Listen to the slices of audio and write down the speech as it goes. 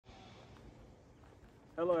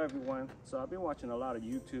Hello everyone. So I've been watching a lot of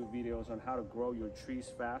YouTube videos on how to grow your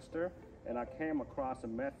trees faster, and I came across a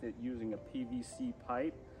method using a PVC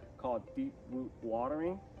pipe called deep root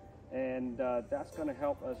watering, and that's going to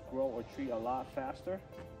help us grow a tree a lot faster.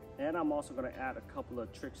 And I'm also going to add a couple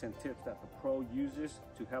of tricks and tips that the pro uses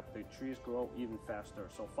to help the trees grow even faster.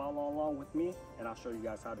 So follow along with me and I'll show you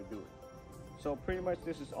guys how to do it. So pretty much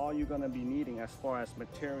this is all you're going to be needing as far as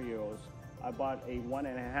materials. I bought a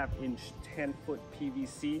 1.5 inch 10-foot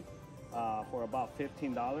PVC for about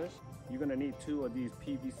 $15. You're going to need 2 of these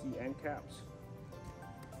PVC end caps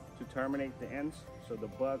to terminate the ends so the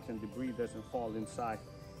bugs and debris doesn't fall inside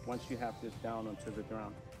once you have this down onto the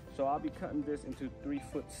ground. So I'll be cutting this into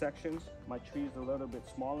 3-foot sections. My tree is a little bit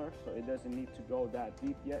smaller, so it doesn't need to go that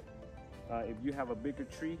deep yet. If you have a bigger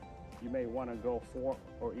tree, you may want to go 4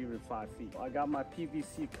 or even 5 feet. I got my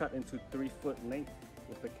PVC cut into 3-foot length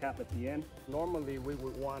with the cap at the end. Normally we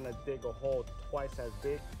would want to dig a hole twice as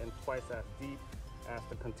big and twice as deep as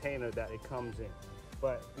the container that it comes in.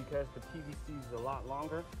 But because the PVC is a lot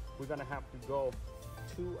longer, we're going to have to go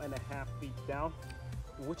 2.5 feet down,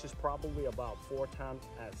 which is probably about 4 times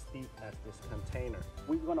as steep as this container.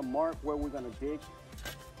 We're going to mark where we're going to dig.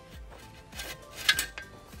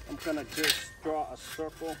 I'm going to just draw a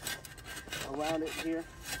circle around it here.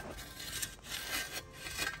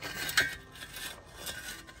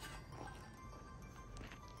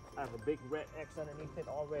 I have a big red X underneath it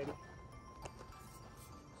already.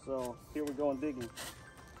 So here we go on digging.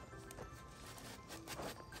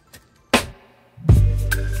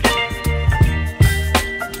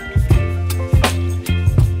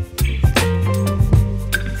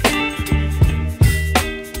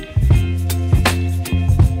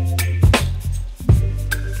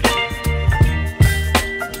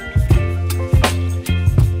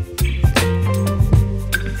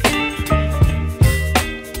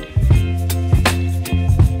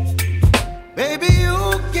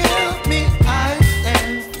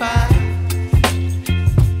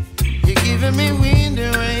 Me wind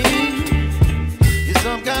and rain, you're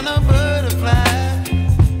some kind of butterfly.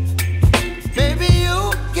 Baby,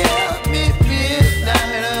 you give me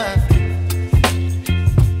midnight.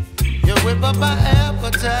 You whip up my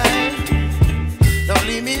appetite. Don't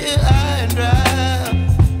leave me here high and dry.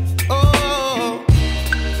 Oh,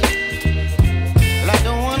 well, I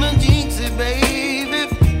don't wanna jinx it, baby,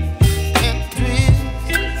 and twist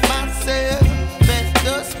myself at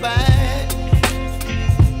the spine.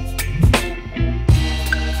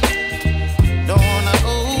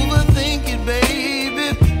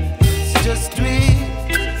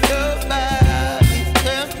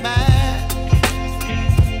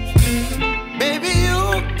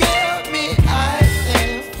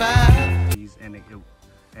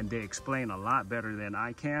 And they explain a lot better than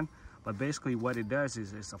I can, but basically what it does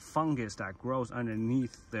is it's a fungus that grows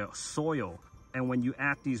underneath the soil, and when you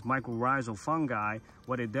add these mycorrhizal fungi,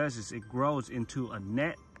 what it does is it grows into a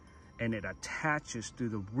net and it attaches to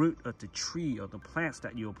the root of the tree or the plants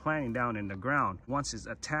that you're planting down in the ground. Once it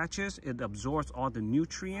attaches, it absorbs all the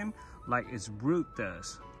nutrient like its root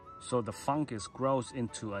does. So the fungus grows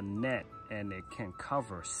into a net and it can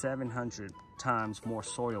cover 700 times more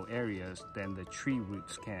soil areas than the tree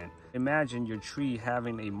roots can. Imagine your tree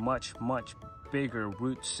having a much bigger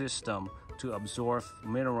root system to absorb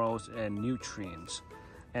minerals and nutrients.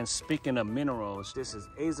 And speaking of minerals, this is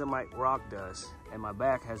Azomite rock dust, and my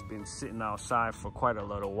bag has been sitting outside for quite a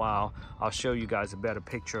little while. I'll show you guys a better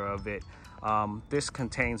picture of it. This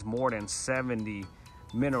contains more than 70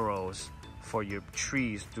 minerals for your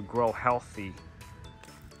trees to grow healthy.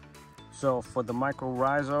 So for the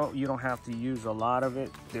mycorrhizal, you don't have to use a lot of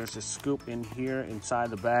it. There's a scoop in here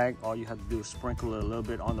inside the bag. All you have to do is sprinkle it a little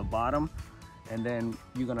bit on the bottom, and then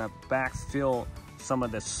you're gonna backfill some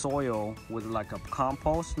of the soil with like a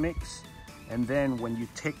compost mix. And then when you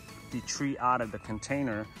take the tree out of the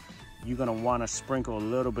container, you're gonna wanna sprinkle a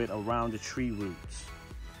little bit around the tree roots.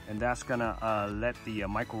 And that's gonna let the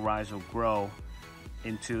mycorrhizal grow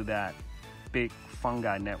into that big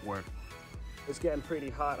fungi network. It's getting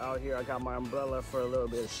pretty hot out here. I got my umbrella for a little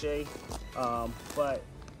bit of shade, but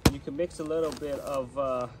you can mix a little bit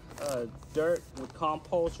of dirt with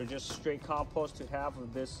compost, or just straight compost to half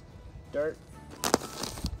of this dirt.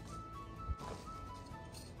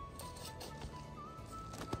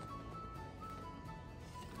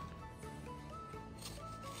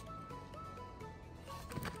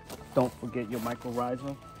 Don't forget your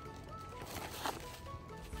mycorrhizal.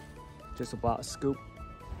 Just about a scoop.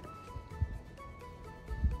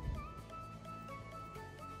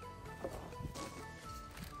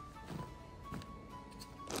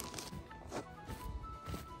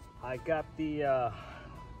 I got the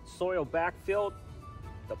soil backfilled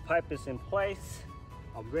The pipe is in place.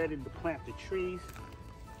 I'm ready to plant the trees.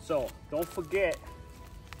 So don't forget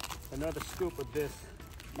another scoop of this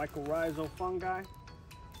mycorrhizal fungi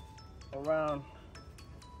around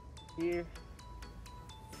here.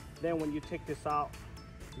 Then when you take this out,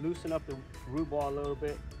 loosen up the root ball a little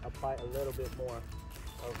bit, apply a little bit more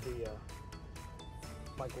of the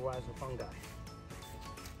mycorrhizal fungi.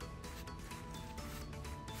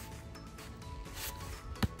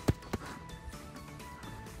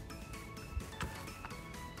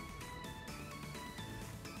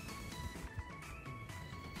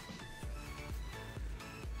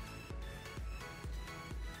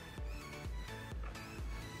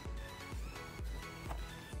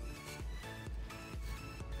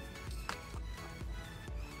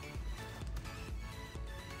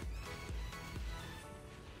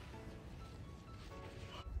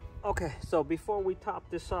 Okay, so before we top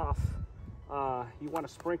this off, you want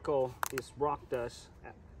to sprinkle this rock dust,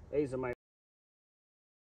 Azomite.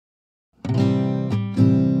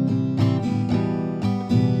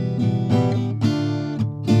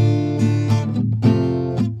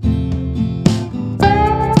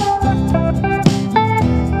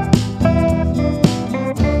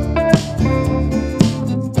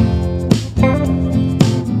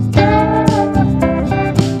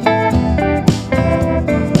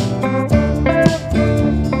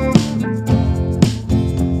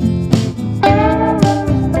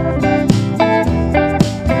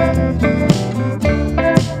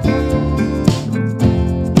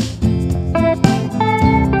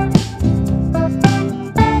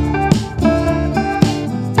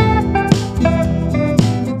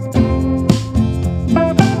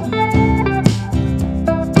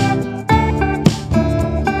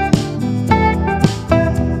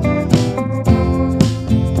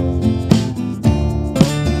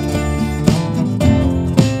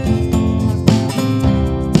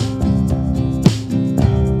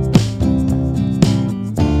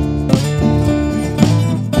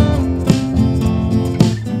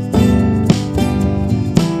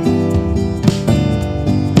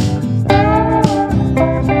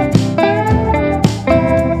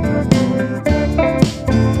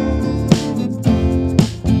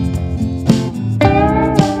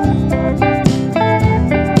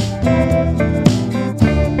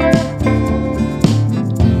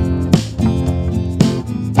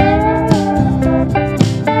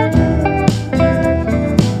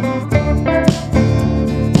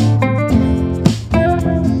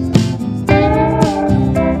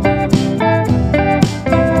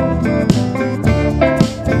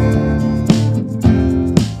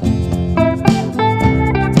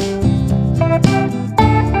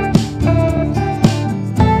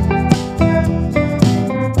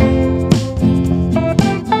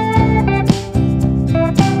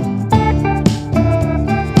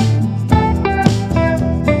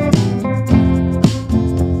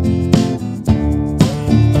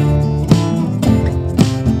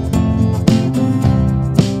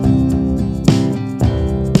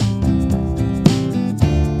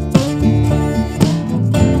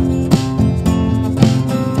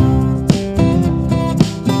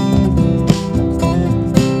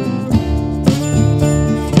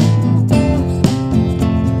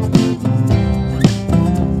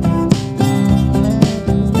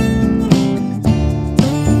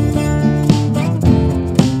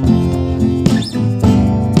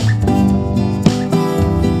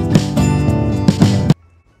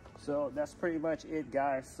 That's pretty much it,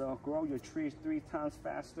 guys. So grow your trees 3 times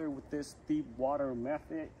faster with this deep water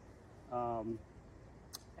method.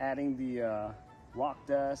 Adding the rock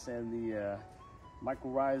dust and the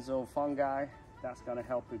mycorrhizal fungi, that's gonna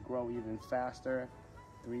help it grow even faster,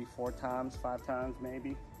 3, 4 times, 5 times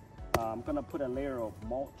maybe. I'm gonna put a layer of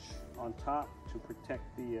mulch on top to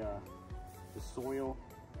protect the soil.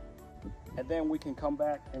 And then we can come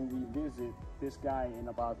back and revisit this guy in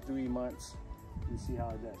about 3 months and see how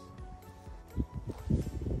it does.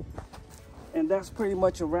 And that's pretty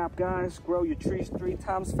much a wrap, guys. Grow your trees 3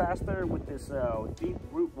 times faster with this deep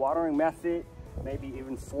root watering method, maybe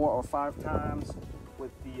even 4 or 5 times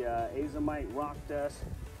with the Azomite rock dust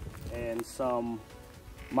and some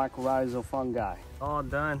mycorrhizal fungi. All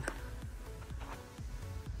done.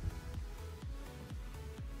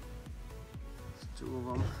 There's 2 of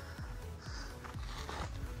them.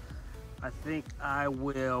 I think I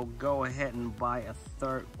will go ahead and buy a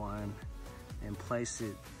 3rd one and place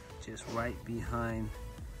it just right behind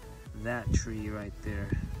that tree right there.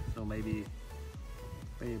 So maybe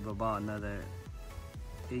about another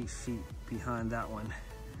 8 feet behind that one.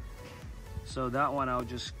 So that one I'll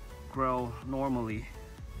just grow normally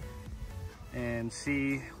and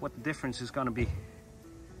see what the difference is gonna be.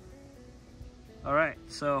 All right,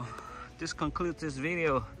 so this concludes this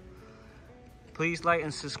video. Please like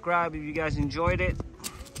and subscribe if you guys enjoyed it.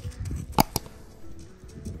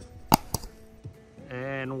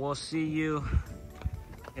 And we'll see you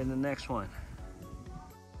in the next one.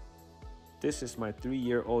 This is my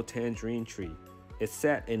 3-year-old tangerine tree. It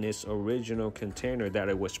sat in its original container that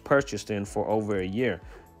it was purchased in for over a year.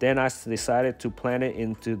 Then I decided to plant it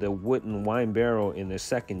into the wooden wine barrel in the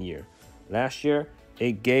second year. Last year,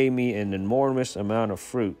 it gave me an enormous amount of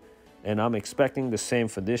fruit, and I'm expecting the same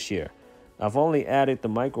for this year. I've only added the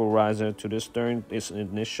mycorrhiza to this during its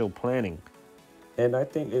initial planting, and I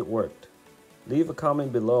think it worked. Leave a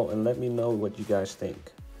comment below and let me know what you guys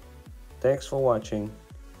think. Thanks for watching,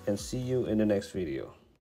 and see you in the next video.